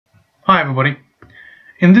Hi everybody.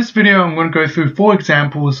 In this video I'm going to go through 4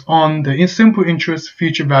 examples on the simple interest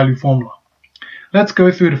future value formula. Let's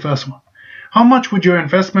go through the first one. How much would your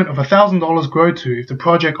investment of $1,000 grow to if the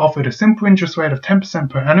project offered a simple interest rate of 10%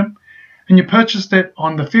 per annum and you purchased it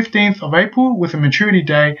on the 15th of April with a maturity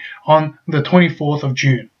day on the 24th of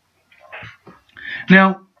June?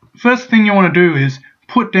 Now, first thing you want to do is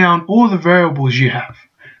put down all the variables you have.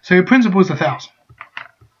 So your principal is 1,000.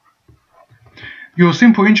 Your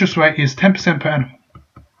simple interest rate is 10% per annum.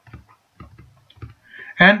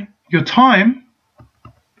 And your time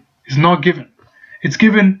is not given. It's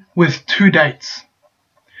given with 2 dates.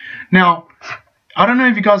 Now, I don't know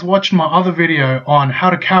if you guys watched my other video on how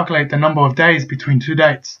to calculate the number of days between 2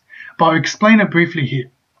 dates, but I'll explain it briefly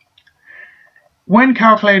here. When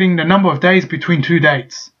calculating the number of days between 2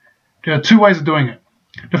 dates, there are 2 ways of doing it.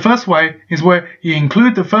 The first way is where you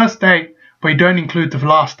include the first date, but you don't include the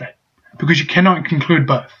last date, because you cannot include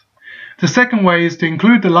both. The second way is to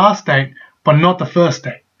include the last date, but not the first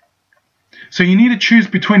date. So you need to choose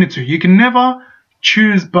between the two. You can never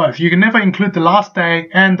choose both. You can never include the last day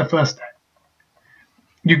and the first day.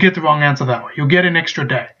 You get the wrong answer that way. You'll get an extra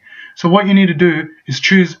day. So what you need to do is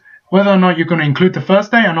choose whether or not you're going to include the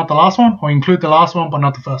first day and not the last one, or include the last one but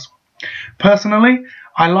not the first one. Personally,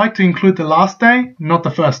 I like to include the last day, not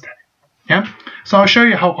the first day. Yeah. So I'll show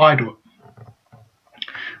you how I do it.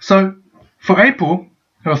 So for April,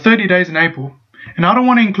 there are 30 days in April, and I don't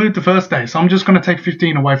want to include the first day, so I'm just going to take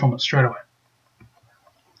 15 away from it straight away.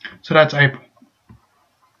 So that's April.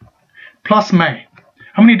 Plus May.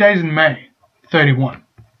 How many days in May? 31.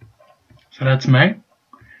 So that's May.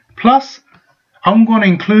 Plus, I'm going to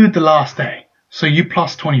include the last day, so you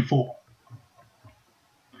plus 24.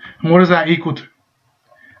 And what does that equal to?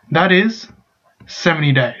 That is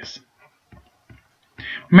 70 days.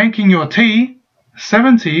 Making your T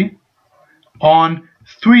 70 on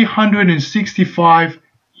 365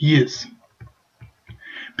 years,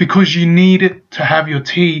 because you need it to have your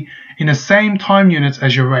T in the same time units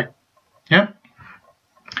as your rate. Yeah.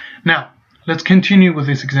 Now let's continue with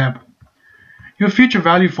this example. Your future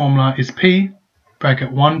value formula is P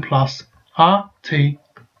bracket 1 plus RT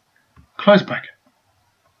close bracket.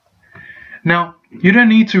 Now you don't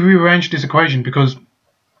need to rearrange this equation because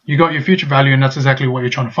you got your future value and that's exactly what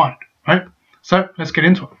you're trying to find, right? So let's get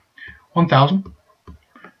into it. 1,000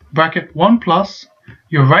 bracket 1 plus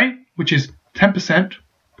your rate, which is 10%,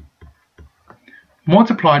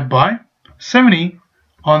 multiplied by 70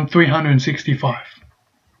 on 365.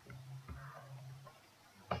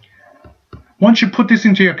 Once you put this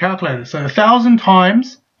into your calculator, so 1,000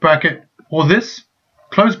 times bracket or this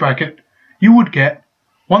close bracket, you would get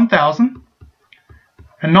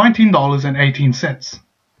 $1,019.18.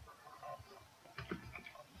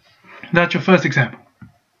 That's your first example.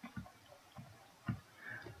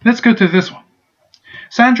 Let's go to this one.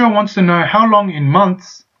 Sandra wants to know how long in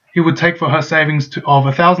months it would take for her savings of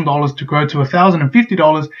 $1,000 to grow to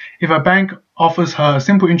 $1,050 if a bank offers her a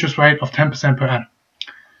simple interest rate of 10% per annum.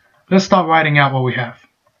 Let's start writing out what we have.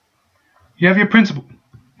 You have your principal,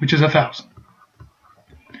 which is 1,000.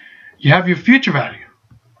 You have your future value,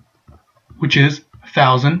 which is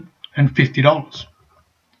 $1,050.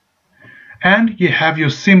 And you have your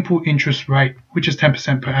simple interest rate, which is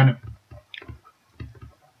 10% per annum.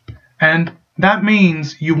 And that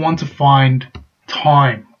means you want to find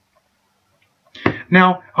time.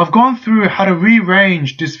 Now, I've gone through how to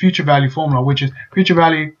rearrange this future value formula, which is future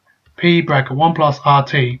value P bracket 1 plus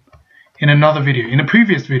RT, in another video, in a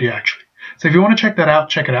previous video actually. So if you want to check that out,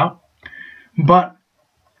 check it out. But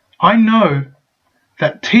I know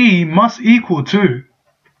that T must equal to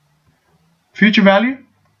future value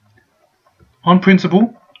on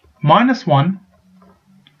principal minus 1,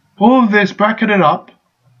 all of this bracketed up,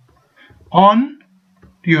 on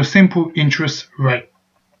your simple interest rate.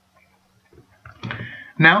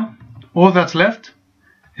 Now, all that's left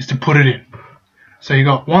is to put it in. So you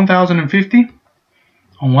got 1,050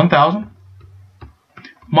 on 1,000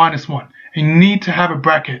 minus 1. And you need to have a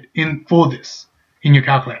bracket in for this in your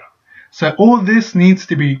calculator. So all this needs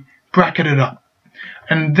to be bracketed up.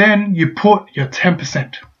 And then you put your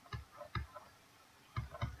 10%.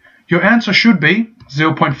 Your answer should be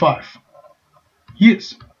 0.5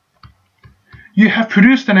 years. You have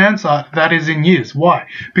produced an answer that is in years. Why?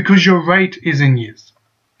 Because your rate is in years.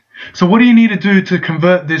 So what do you need to do to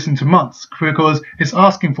convert this into months? Because it's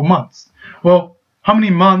asking for months. Well, how many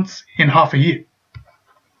months in half a year?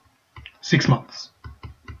 6 months.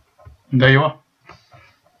 And there you are.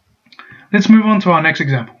 Let's move on to our next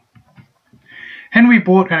example. Henry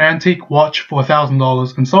bought an antique watch for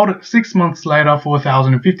 $1,000 and sold it 6 months later for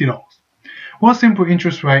 $1,050. What simple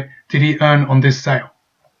interest rate did he earn on this sale?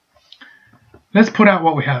 let's put out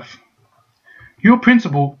what we have. Your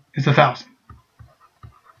principal is 1,000.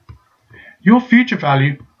 Your future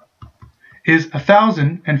value is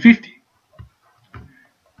 1,050.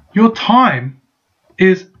 Your time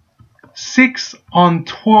is 6 on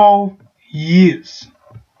 12 years.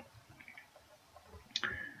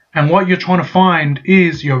 And what you're trying to find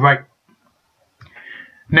is your rate.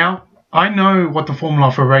 Now, I know what the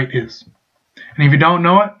formula for rate is. And if you don't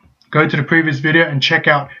know it, go to the previous video and check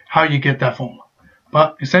out how you get that formula.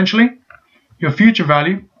 But essentially, your future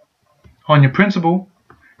value on your principal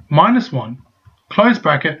minus 1, close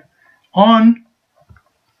bracket, on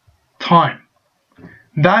time.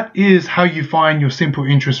 That is how you find your simple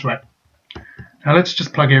interest rate. Now let's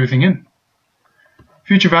just plug everything in.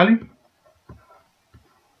 Future value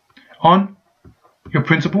on your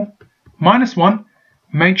principal minus 1.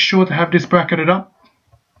 Make sure to have this bracketed up.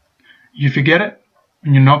 You forget it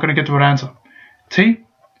and you're not going to get the right answer. T,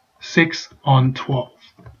 6 on 12.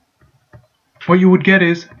 What you would get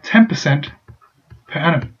is 10% per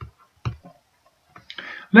annum.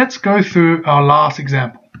 Let's go through our last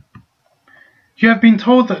example. You have been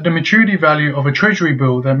told that the maturity value of a Treasury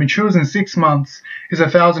bill that matures in 6 months is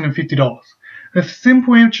 $1,050. The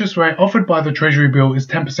simple interest rate offered by the Treasury bill is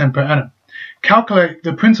 10% per annum. Calculate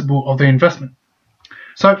the principal of the investment.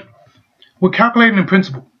 So, we're calculating the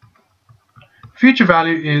principal. Future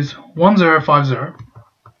value is 1050.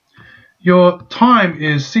 Your time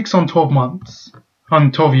is 6 on 12 months,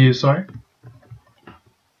 on 12 years, sorry.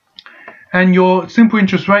 And your simple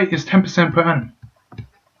interest rate is 10% per annum.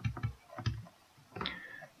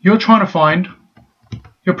 You're trying to find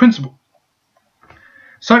your principal.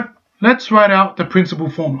 So, let's write out the principal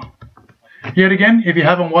formula. Yet again, if you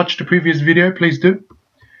haven't watched the previous video, please do.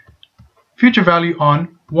 Future value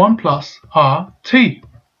on 1 plus RT,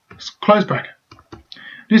 close bracket.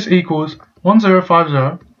 This equals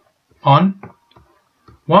 1050 on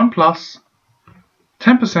 1 plus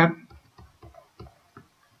 10%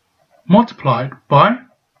 multiplied by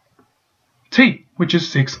T, which is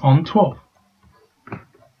 6 on 12.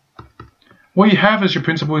 What you have as your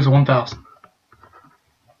principal is 1,000.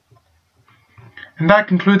 And that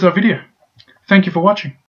concludes our video. Thank you for watching.